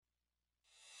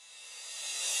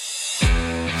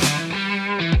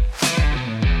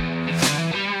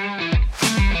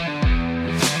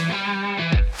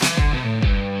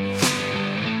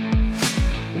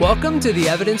Welcome to the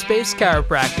Evidence-Based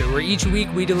Chiropractor, where each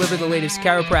week we deliver the latest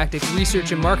chiropractic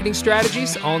research and marketing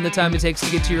strategies, all in the time it takes to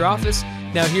get to your office.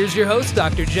 Now here's your host,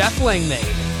 Dr. Jeff Langmaid.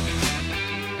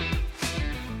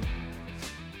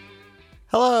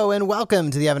 Hello and welcome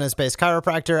to the Evidence-Based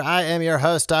Chiropractor. I am your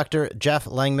host, Dr. Jeff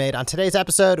Langmaid. On today's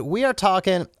episode, we are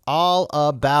talking all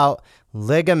about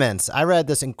ligaments. I read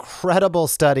this incredible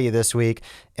study this week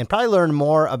and probably learned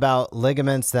more about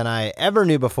ligaments than I ever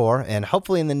knew before. And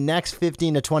hopefully in the next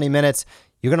 15 to 20 minutes,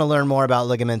 you're going to learn more about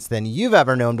ligaments than you've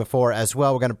ever known before as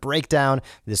well. We're going to break down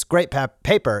this great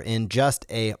paper in just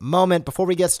a moment. Before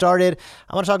we get started,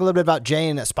 I want to talk a little bit about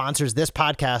Jane that sponsors this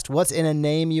podcast. What's in a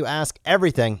name, you ask?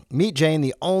 Everything. Meet Jane,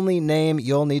 the only name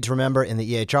you'll need to remember in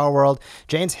the EHR world.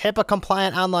 Jane's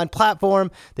HIPAA-compliant online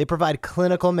platform. They provide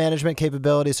clinical management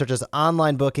capabilities such as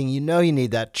online booking. You know you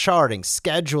need that. Charting,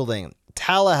 scheduling,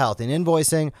 telehealth, and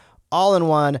invoicing. All in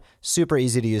one, super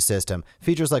easy to use system.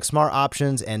 Features like smart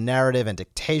options and narrative and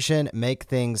dictation make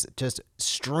things just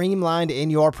streamlined in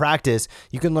your practice.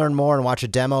 You can learn more and watch a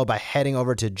demo by heading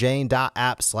over to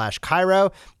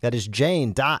jane.app/chiro. That is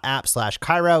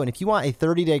jane.app/chiro. And if you want a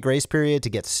 30-day grace period to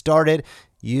get started,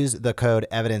 use the code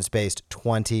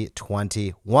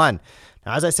evidence-based2021.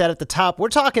 Now, as I said at the top, we're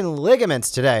talking ligaments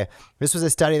today. This was a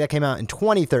study that came out in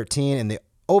 2013 in the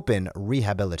Open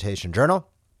Rehabilitation Journal.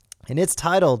 And it's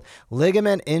titled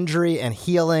Ligament Injury and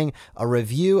Healing, a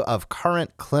Review of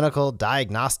Current Clinical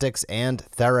Diagnostics and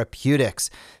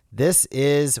Therapeutics. This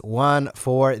is one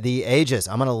for the ages.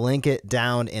 I'm going to link it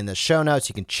down in the show notes.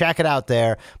 You can check it out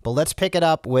there. But let's pick it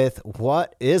up with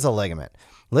what is a ligament.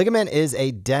 Ligament is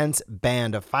a dense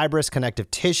band of fibrous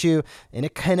connective tissue, and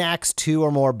it connects two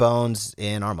or more bones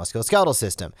in our musculoskeletal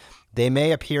system. They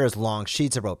may appear as long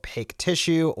sheets of opaque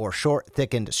tissue or short,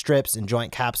 thickened strips in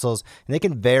joint capsules, and they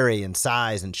can vary in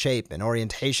size and shape and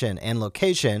orientation and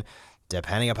location,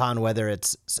 depending upon whether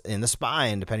it's in the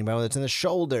spine, depending on whether it's in the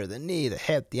shoulder, the knee, the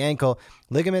hip, the ankle.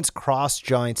 Ligaments cross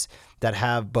joints that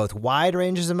have both wide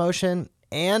ranges of motion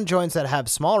and joints that have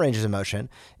small ranges of motion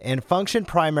and function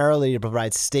primarily to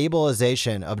provide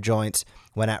stabilization of joints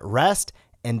when at rest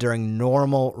and during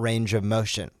normal range of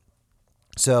motion.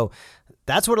 So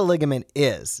that's what a ligament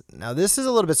is. Now, this is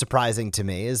a little bit surprising to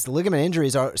me, as ligament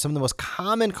injuries are some of the most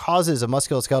common causes of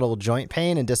musculoskeletal joint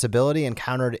pain and disability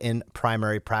encountered in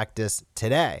primary practice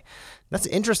today. That's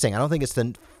interesting. I don't think it's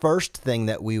the first thing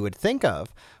that we would think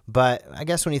of, but I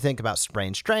guess when you think about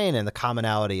sprain strain and the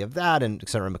commonality of that and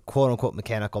sort of quote unquote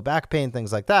mechanical back pain,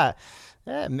 things like that,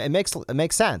 it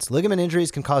makes sense. Ligament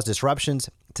injuries can cause disruptions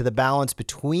to the balance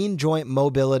between joint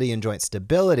mobility and joint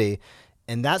stability.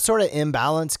 And that sort of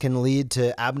imbalance can lead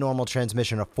to abnormal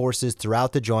transmission of forces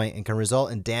throughout the joint and can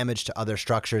result in damage to other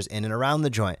structures in and around the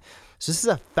joint. So this is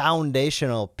a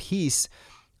foundational piece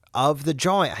of the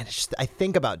joint. I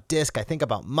think about disc, I think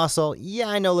about muscle. Yeah,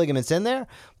 I know ligaments in there,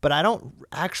 but I don't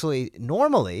actually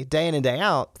normally, day in and day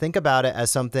out, think about it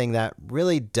as something that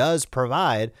really does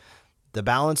provide the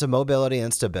balance of mobility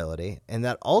and stability. And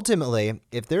that ultimately,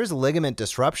 if there's ligament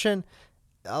disruption,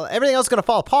 everything else is going to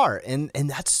fall apart. And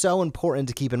that's so important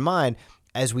to keep in mind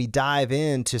as we dive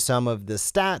into some of the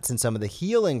stats and some of the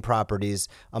healing properties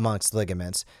amongst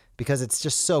ligaments, because it's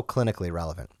just so clinically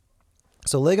relevant.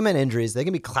 So ligament injuries, they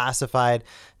can be classified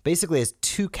basically as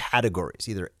two categories,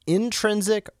 either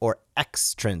intrinsic or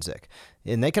extrinsic.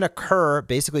 And they can occur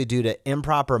basically due to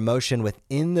improper motion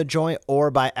within the joint or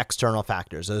by external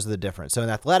factors. Those are the difference. So in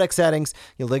athletic settings,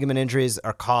 ligament injuries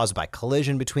are caused by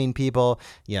collision between people,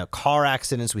 car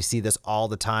accidents. We see this all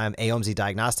the time. AOMZ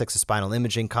Diagnostics, a spinal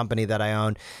imaging company that I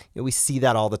own, we see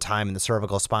that all the time in the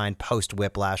cervical spine,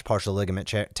 post-whiplash, partial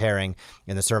ligament tearing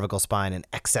in the cervical spine, and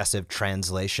excessive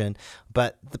translation.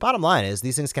 But the bottom line is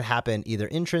these things can happen either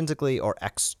intrinsically or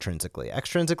extrinsically.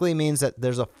 Extrinsically means that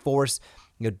there's a force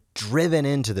driven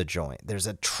into the joint. There's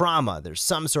a trauma. There's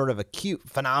some sort of acute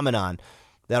phenomenon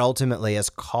that ultimately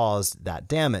has caused that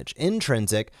damage.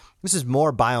 Intrinsic, this is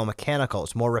more biomechanical.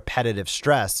 It's more repetitive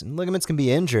stress, and ligaments can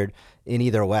be injured in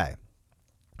either way.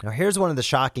 Now, here's one of the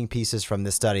shocking pieces from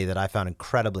this study that I found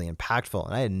incredibly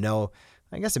impactful, and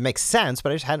I guess it makes sense,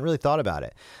 but I just hadn't really thought about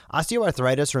it.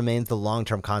 Osteoarthritis remains the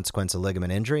long-term consequence of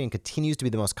ligament injury and continues to be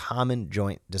the most common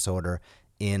joint disorder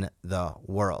in the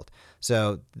world.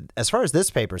 So as far as this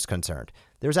paper is concerned,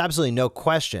 there's absolutely no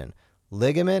question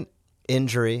ligament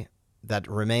injury that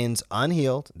remains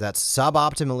unhealed, that's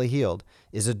suboptimally healed,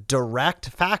 is a direct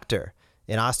factor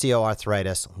in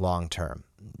osteoarthritis long-term.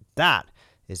 That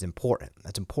is important.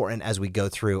 That's important as we go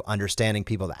through understanding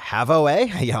people that have OA.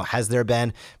 Has there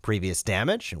been previous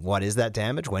damage? What is that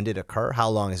damage? When did it occur? How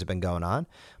long has it been going on?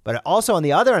 But also on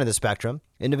the other end of the spectrum,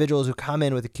 individuals who come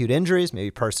in with acute injuries,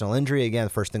 maybe personal injury, again, the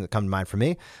first thing that comes to mind for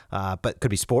me, but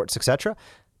could be sports, etc.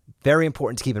 Very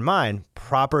important to keep in mind,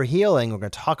 proper healing. We're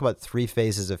going to talk about 3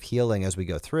 phases of healing as we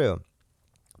go through.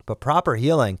 But proper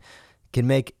healing can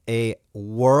make a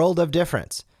world of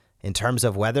difference in terms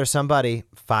of whether somebody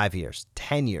 5 years,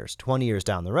 10 years, 20 years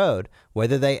down the road,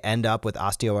 whether they end up with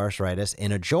osteoarthritis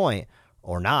in a joint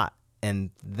or not. And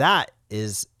that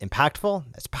is impactful,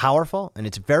 it's powerful, and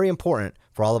it's very important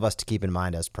for all of us to keep in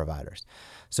mind as providers.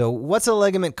 So what's a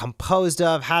ligament composed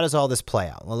of? How does all this play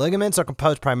out? Well, ligaments are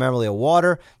composed primarily of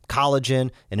water, collagen,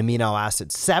 and amino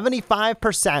acids.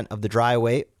 75% of the dry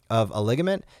weight of a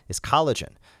ligament is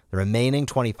collagen. The remaining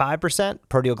 25%,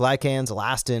 proteoglycans,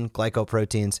 elastin,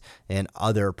 glycoproteins, and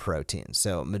other proteins.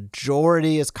 So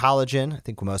majority is collagen. I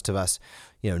think most of us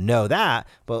know that.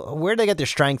 But where do they get their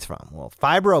strength from? Well,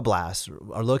 fibroblasts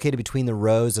are located between the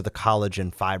rows of the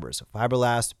collagen fibers. So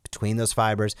fibroblasts, between those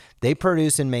fibers, they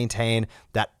produce and maintain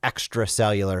that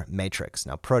extracellular matrix.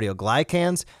 Now,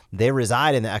 proteoglycans, they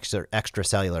reside in the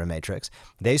extracellular matrix.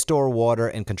 They store water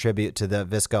and contribute to the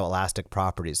viscoelastic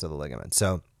properties of the ligament.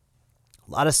 So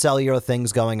a lot of cellular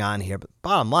things going on here, but the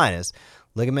bottom line is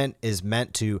ligament is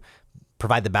meant to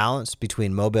provide the balance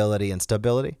between mobility and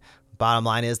stability. Bottom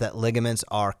line is that ligaments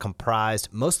are comprised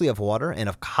mostly of water and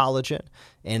of collagen,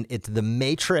 and it's the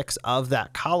matrix of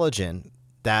that collagen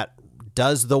that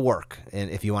does the work, and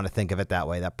if you want to think of it that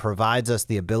way, that provides us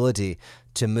the ability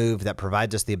to move, that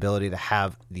provides us the ability to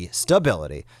have the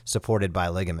stability supported by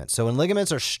ligaments. So when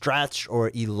ligaments are stretched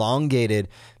or elongated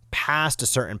past a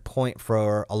certain point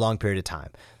for a long period of time,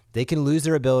 they can lose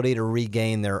their ability to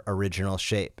regain their original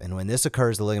shape. And when this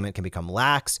occurs, the ligament can become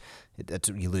lax,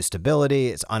 you lose stability,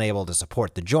 it's unable to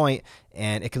support the joint,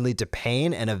 and it can lead to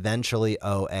pain and eventually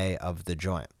OA of the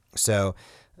joint. So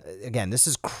again, this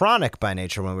is chronic by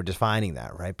nature when we're defining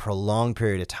that, right? Prolonged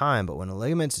period of time, but when a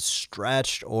ligament is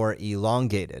stretched or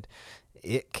elongated,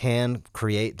 it can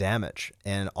create damage.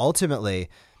 And ultimately,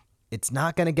 it's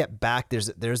not going to get back. There's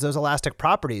those elastic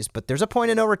properties, but there's a point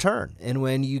of no return. And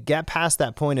when you get past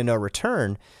that point of no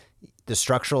return, the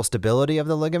structural stability of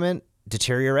the ligament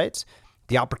deteriorates.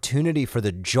 The opportunity for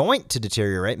the joint to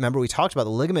deteriorate. Remember, we talked about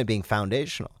the ligament being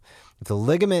foundational. If the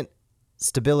ligament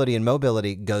stability and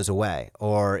mobility goes away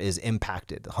or is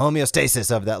impacted, the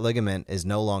homeostasis of that ligament is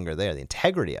no longer there, the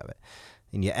integrity of it,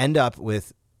 and you end up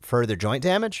with further joint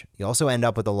damage, you also end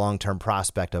up with a long-term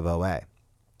prospect of OA.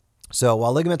 So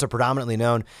while ligaments are predominantly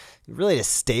known really to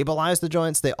stabilize the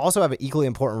joints, they also have an equally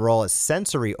important role as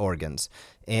sensory organs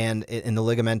and in the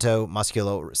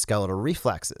ligamentomusculoskeletal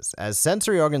reflexes. As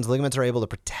sensory organs, ligaments are able to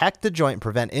protect the joint and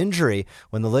prevent injury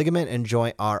when the ligament and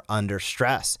joint are under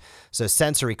stress. So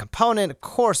sensory component, of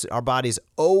course, our body's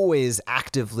always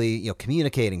actively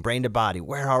communicating brain to body.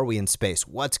 Where are we in space?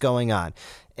 What's going on?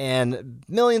 And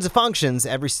millions of functions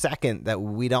every second that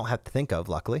we don't have to think of,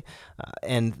 luckily.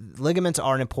 And ligaments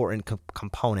are an important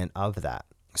component of that.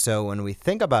 So when we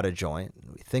think about a joint,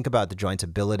 we think about the joint's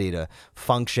ability to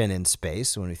function in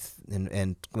space.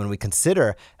 And when we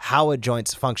consider how a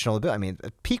joint's functional ability,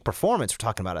 peak performance, we're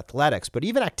talking about athletics, but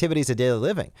even activities of daily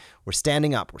living. We're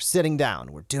standing up, we're sitting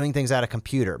down, we're doing things at a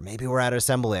computer. Maybe we're at an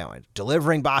assembly line,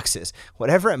 delivering boxes,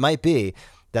 whatever it might be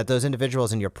that those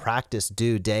individuals in your practice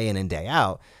do day in and day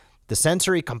out. The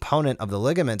sensory component of the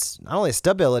ligaments, not only a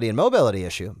stability and mobility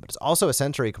issue, but it's also a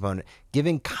sensory component,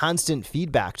 giving constant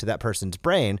feedback to that person's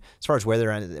brain as far as where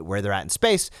they're at in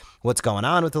space, what's going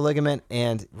on with the ligament,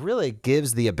 and really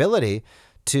gives the ability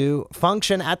to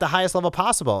function at the highest level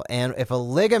possible. And if a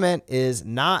ligament is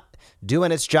not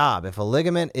doing its job, if a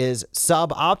ligament is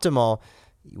suboptimal,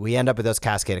 we end up with those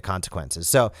cascaded consequences.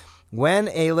 So when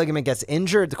a ligament gets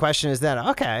injured, the question is then,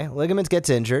 okay, ligaments gets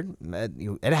injured.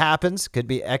 It happens. Could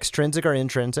be extrinsic or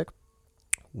intrinsic.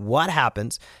 What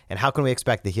happens and how can we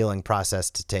expect the healing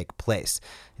process to take place?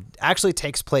 It actually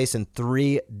takes place in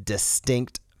 3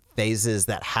 distinct phases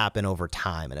that happen over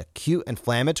time: an acute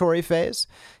inflammatory phase,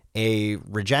 a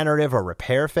regenerative or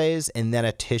repair phase, and then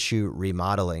a tissue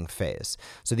remodeling phase.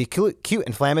 So the acute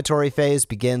inflammatory phase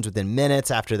begins within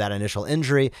minutes after that initial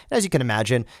injury. And as you can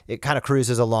imagine, it kind of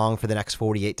cruises along for the next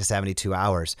 48 to 72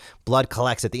 hours. Blood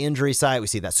collects at the injury site. We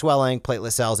see that swelling,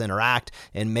 platelet cells interact,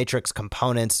 and matrix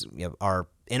components are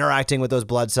interacting with those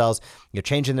blood cells, you're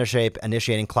changing their shape,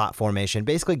 initiating clot formation,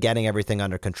 basically getting everything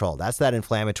under control. That's that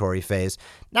inflammatory phase.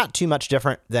 Not too much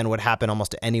different than would happen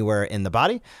almost anywhere in the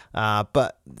body,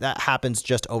 but that happens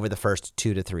just over the first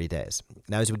 2 to 3 days.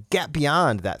 Now, as we get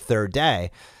beyond that 3rd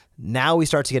day, Now we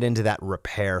start to get into that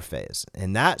repair phase,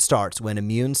 and that starts when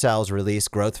immune cells release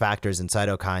growth factors and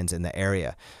cytokines in the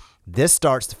area. This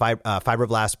starts the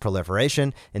fibroblast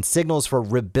proliferation and signals for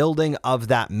rebuilding of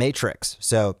that matrix.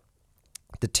 So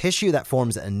the tissue that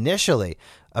forms initially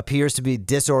appears to be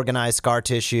disorganized scar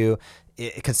tissue.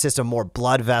 It consists of more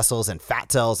blood vessels and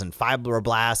fat cells and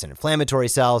fibroblasts and inflammatory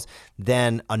cells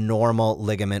than a normal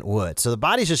ligament would. So the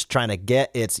body's just trying to get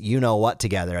its you-know-what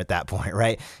together at that point,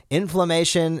 right?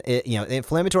 Inflammation, the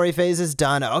inflammatory phase is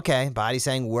done. Okay, body's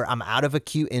saying I'm out of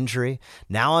acute injury.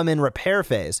 Now I'm in repair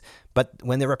phase. But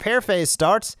when the repair phase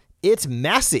starts, it's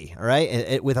messy,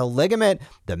 right? With a ligament,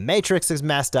 the matrix is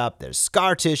messed up. There's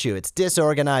scar tissue. It's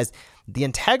disorganized. The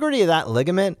integrity of that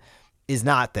ligament is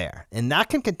not there. And that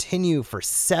can continue for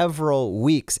several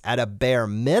weeks at a bare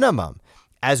minimum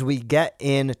as we get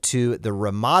into the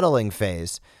remodeling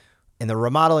phase. And the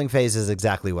remodeling phase is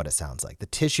exactly what it sounds like. The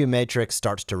tissue matrix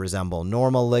starts to resemble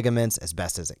normal ligaments as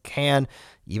best as it can.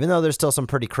 Even though there's still some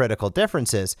pretty critical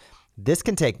differences, this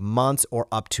can take months or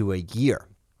up to a year.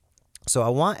 So I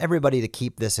want everybody to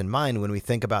keep this in mind when we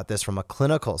think about this from a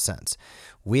clinical sense.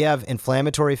 We have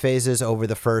inflammatory phases over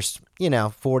the first,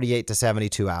 48 to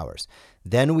 72 hours.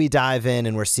 Then we dive in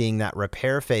and we're seeing that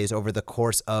repair phase over the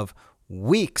course of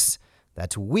weeks.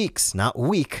 That's weeks, not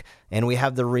week. And we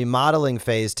have the remodeling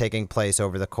phase taking place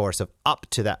over the course of up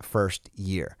to that first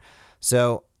year.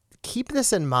 So keep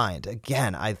this in mind.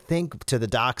 Again, I think to the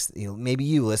docs, maybe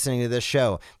you listening to this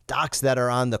show, docs that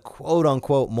are on the quote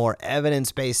unquote more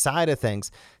evidence-based side of things,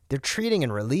 they're treating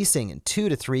and releasing in 2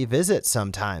 to 3 visits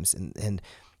sometimes. And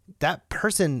that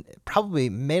person probably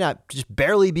may not just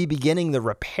barely be beginning the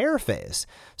repair phase.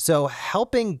 So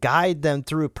helping guide them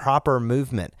through proper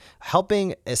movement,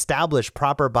 helping establish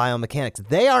proper biomechanics,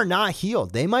 they are not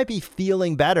healed. They might be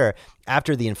feeling better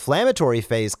after the inflammatory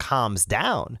phase calms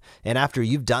down and after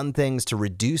you've done things to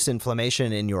reduce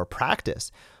inflammation in your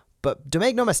practice. But to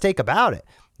make no mistake about it,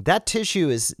 that tissue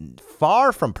is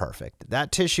far from perfect.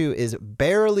 That tissue is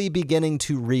barely beginning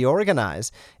to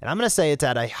reorganize. And I'm going to say it's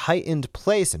at a heightened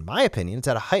place, in my opinion, it's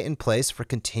at a heightened place for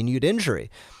continued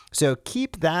injury. So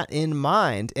keep that in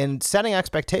mind and setting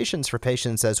expectations for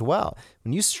patients as well.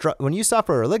 When you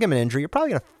suffer a ligament injury, you're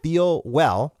probably going to feel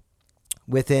well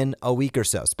within a week or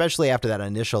so, especially after that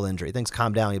initial injury. Things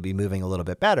calm down, you'll be moving a little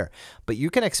bit better. But you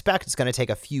can expect it's going to take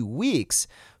a few weeks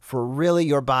for really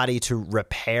your body to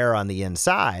repair on the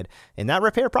inside. And that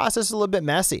repair process is a little bit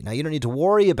messy. Now, you don't need to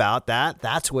worry about that.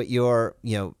 That's what your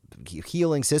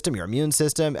healing system, your immune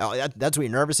system, that's what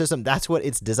your nervous system, that's what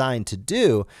it's designed to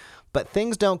do. But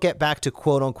things don't get back to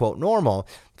quote unquote normal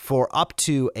for up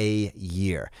to a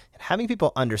year. And having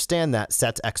people understand that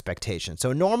sets expectations.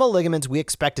 So normal ligaments, we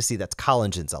expect to see that's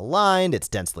collagen's aligned, it's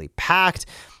densely packed.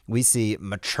 We see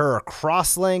mature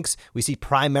crosslinks. We see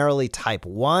primarily type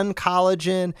 1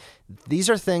 collagen. These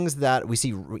are things that we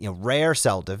see, rare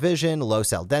cell division, low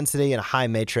cell density, and a high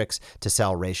matrix to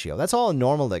cell ratio. That's all in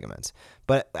normal ligaments.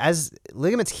 But as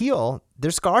ligaments heal,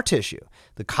 there's scar tissue.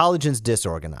 The collagen's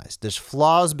disorganized. There's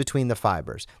flaws between the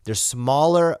fibers. There's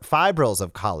smaller fibrils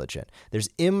of collagen. There's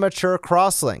immature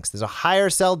crosslinks. There's a higher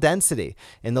cell density.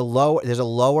 There's a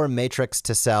lower matrix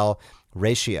to cell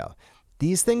ratio.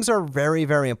 These things are very,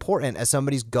 very important as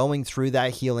somebody's going through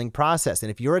that healing process. And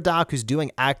if you're a doc who's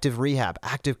doing active rehab,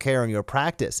 active care in your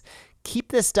practice,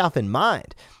 keep this stuff in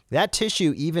mind. That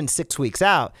tissue, even 6 weeks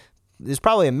out, there's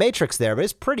probably a matrix there, but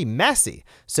it's pretty messy.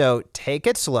 So take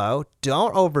it slow,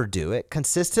 don't overdo it,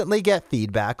 consistently get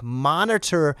feedback,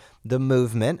 monitor the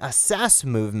movement, assess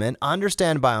movement,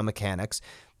 understand biomechanics.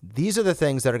 These are the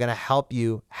things that are going to help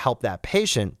you help that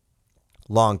patient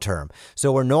long term.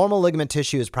 So where normal ligament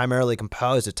tissue is primarily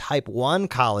composed of type 1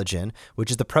 collagen, which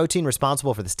is the protein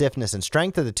responsible for the stiffness and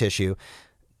strength of the tissue,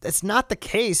 that's not the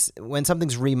case when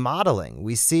something's remodeling.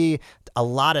 We see a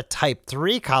lot of type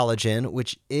 3 collagen,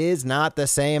 which is not the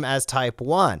same as type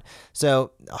 1.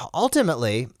 So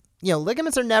ultimately,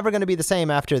 ligaments are never going to be the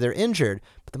same after they're injured.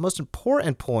 But the most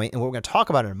important point, and what we're going to talk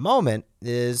about in a moment,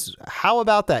 is how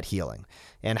about that healing?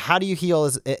 And how do you heal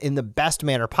in the best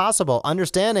manner possible,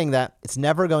 understanding that it's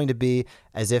never going to be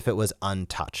as if it was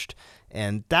untouched.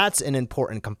 And that's an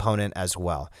important component as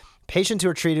well. Patients who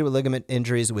are treated with ligament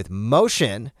injuries with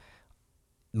motion's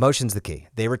the key.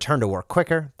 They return to work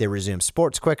quicker, they resume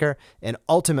sports quicker, and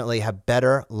ultimately have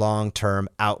better long-term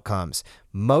outcomes.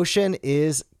 Motion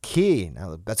is key.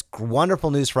 Now, that's wonderful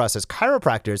news for us as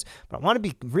chiropractors, but I want to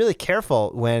be really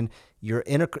careful when you're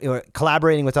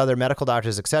collaborating with other medical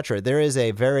doctors, et cetera. There is a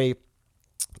very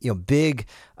big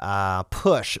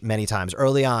push many times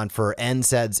early on for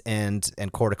NSAIDs and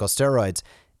corticosteroids.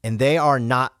 And they are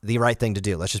not the right thing to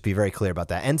do. Let's just be very clear about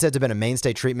that. NSAIDs have been a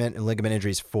mainstay treatment in ligament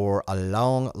injuries for a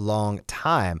long, long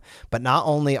time. But not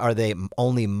only are they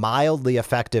only mildly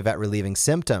effective at relieving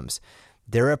symptoms,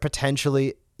 they're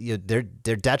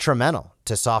they're detrimental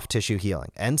to soft tissue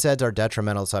healing. NSAIDs are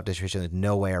detrimental to soft tissue healing. There's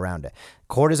no way around it.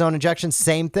 Cortisone injections,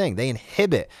 same thing. They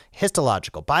inhibit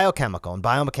histological, biochemical, and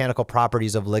biomechanical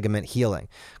properties of ligament healing.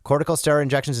 Corticosteroid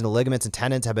injections into ligaments and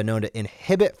tendons have been known to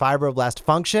inhibit fibroblast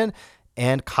function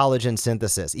and collagen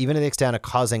synthesis, even to the extent of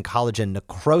causing collagen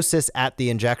necrosis at the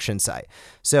injection site.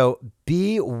 So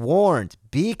be warned,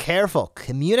 be careful,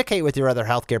 communicate with your other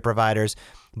healthcare providers,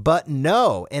 but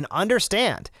know and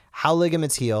understand how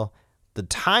ligaments heal, the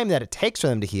time that it takes for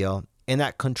them to heal, and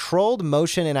that controlled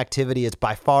motion and activity is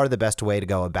by far the best way to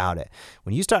go about it.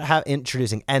 When you start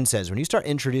introducing NSAIDs, when you start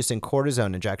introducing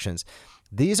cortisone injections,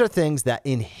 these are things that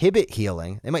inhibit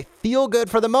healing. They might feel good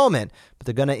for the moment, but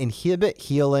they're going to inhibit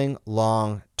healing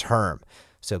long term.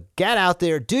 So get out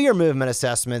there, do your movement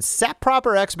assessments, set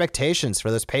proper expectations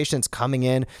for those patients coming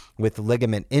in with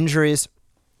ligament injuries.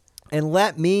 And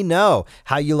let me know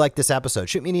how you like this episode.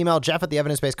 Shoot me an email,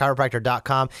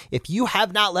 jeff@theevidencebasedchiropractor.com. If you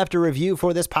have not left a review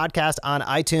for this podcast on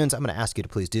iTunes, I'm going to ask you to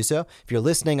please do so. If you're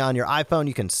listening on your iPhone,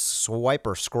 you can swipe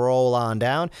or scroll on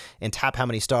down and tap how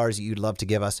many stars you'd love to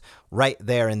give us right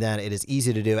there and then. It is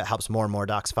easy to do. It helps more and more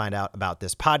docs find out about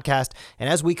this podcast. And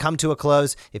as we come to a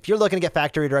close, if you're looking to get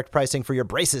factory direct pricing for your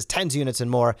braces, TENS units, and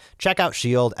more, check out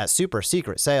Shield at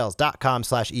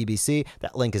supersecretsales.com/EBC.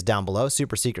 That link is down below,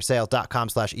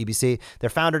 supersecretsales.com/EBC. Their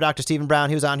founder, Dr. Stephen Brown,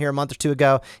 he was on here a month or two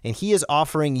ago, and he is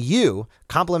offering you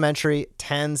complimentary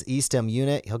TENS eSTEM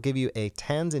unit. He'll give you a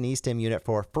TENS and eSTEM unit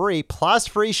for free, plus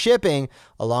free shipping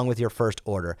along with your first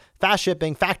order. Fast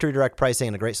shipping, factory direct pricing,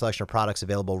 and a great selection of products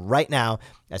available right now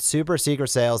at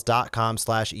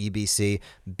supersecretsales.com/EBC.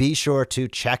 Be sure to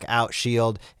check out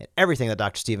Shield and everything that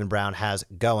Dr. Stephen Brown has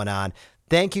going on.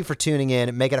 Thank you for tuning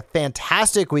in. Make it a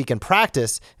fantastic week in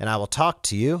practice, and I will talk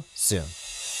to you soon.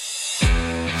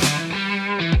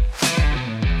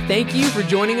 Thank you for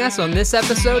joining us on this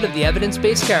episode of the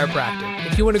Evidence-Based Chiropractor.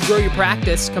 If you want to grow your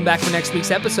practice, come back for next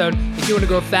week's episode. If you want to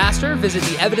grow faster, visit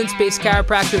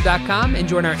theevidencebasedchiropractor.com and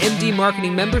join our MD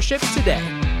Marketing membership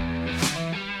today.